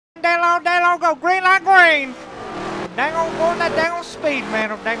Day long, go green like green. Dang on going that dang on speed, man.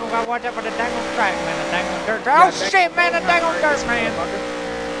 Dang on gotta watch out for the dang on track, man. The dang on dirt. Oh shit, man, the dang on dirt, man.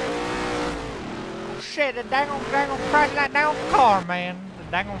 Oh shit, the dang on crashing that dang on car, man. The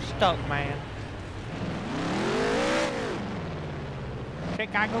dang on stuck, man.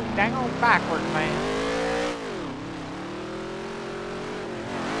 Shit, I go dang on backwards, man.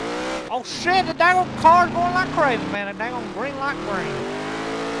 Oh shit, the dang on car's going like crazy, man. The dang on green like green.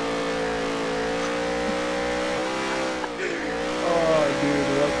 Oh,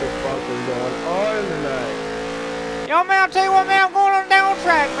 dude, what the fuck is going on tonight? Yo, man, I'll tell you what, man, I'm going on the dang on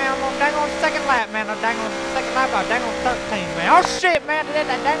track, man. I'm on dang on second lap, man. I'm dang on second lap, I'm dang on 13, man. Oh, shit, man, they did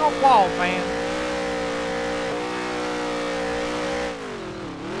that dang on wall, man.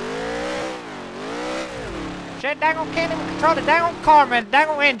 Shit, dang on can't even control the dang on car, man. The dang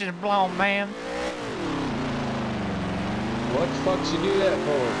on engine's blown, man. What the fuck you do that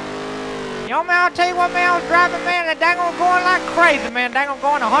for? Yo, man, I'll tell you what, man, I was driving, man, and dang on going like crazy, man. Dang on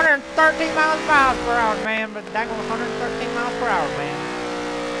going 113 miles per hour, man, but dang on 113 miles per hour, man.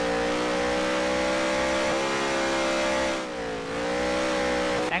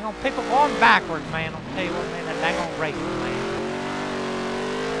 Dang on people going backwards, man. I'll tell you what, man, that dang on racing, man.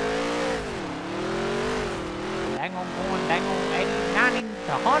 Dang on going, dang on 80, 90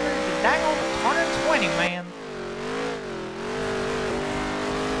 to 100 to dang on 120, man.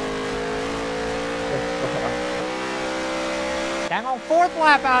 Dang on fourth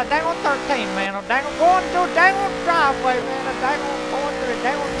lap out, dang on 13, man. I'm dang on going through a dang on driveway, man. I'm dang on going through a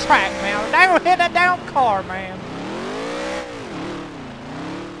dang on track, man. I'm dang on hit that dang on car, man.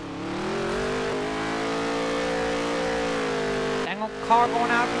 Dang on car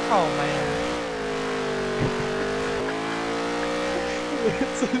going out of control, man.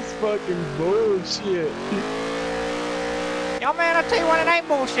 This is fucking bullshit. Yo, man, I'll tell you what, it ain't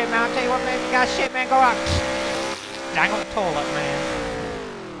bullshit, man. I'll tell you what, man, if you got shit, man, go out. Dang on toilet, man.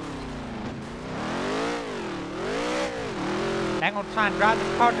 Dang on trying to drive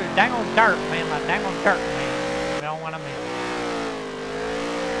this car through the dang on dirt, man. Like dang on dirt, man. You know what I mean?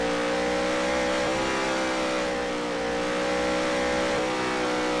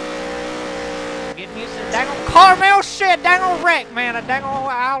 Getting used to the dang on car, man. Oh shit, dang on wreck, man. A dang on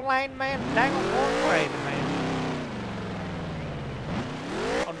out lane, man. Dang on going crazy, man.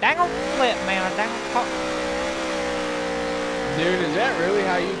 Oh, dang on flip, man. A dang on car. Dude, is that really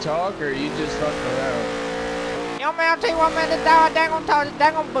how you talk, or are you just fucking around? Yo, man, I'll tell you what, man, the dang on talk, the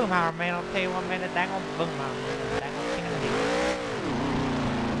dang on Boomhauer, man. I'll tell you what, man, the dang on Boomhauer, man. The dang on king of the hill.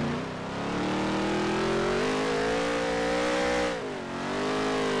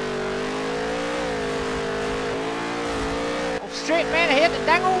 Oh, shit, man, I hit the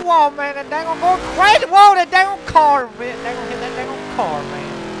dang on wall, man. The dang on going crazy. Whoa, the dang on car, man. Dang on hit that dang on car,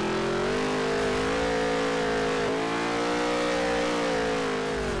 man.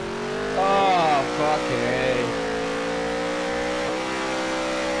 Oh, fucking A.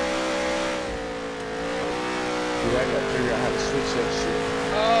 Dude, I gotta figure out how to switch that shit.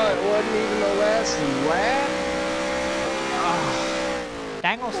 Oh, it wasn't even the last lap? Oh.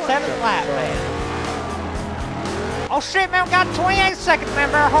 Dang on seventh lap, man. Oh shit, man, we got 28 seconds,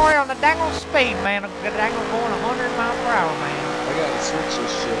 man. Better hurry on the dang on speed, man. The dang on going 100 miles per hour, man. I gotta switch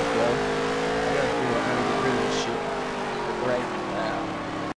this shit, bro. I gotta figure out how to get rid of this shit. Right.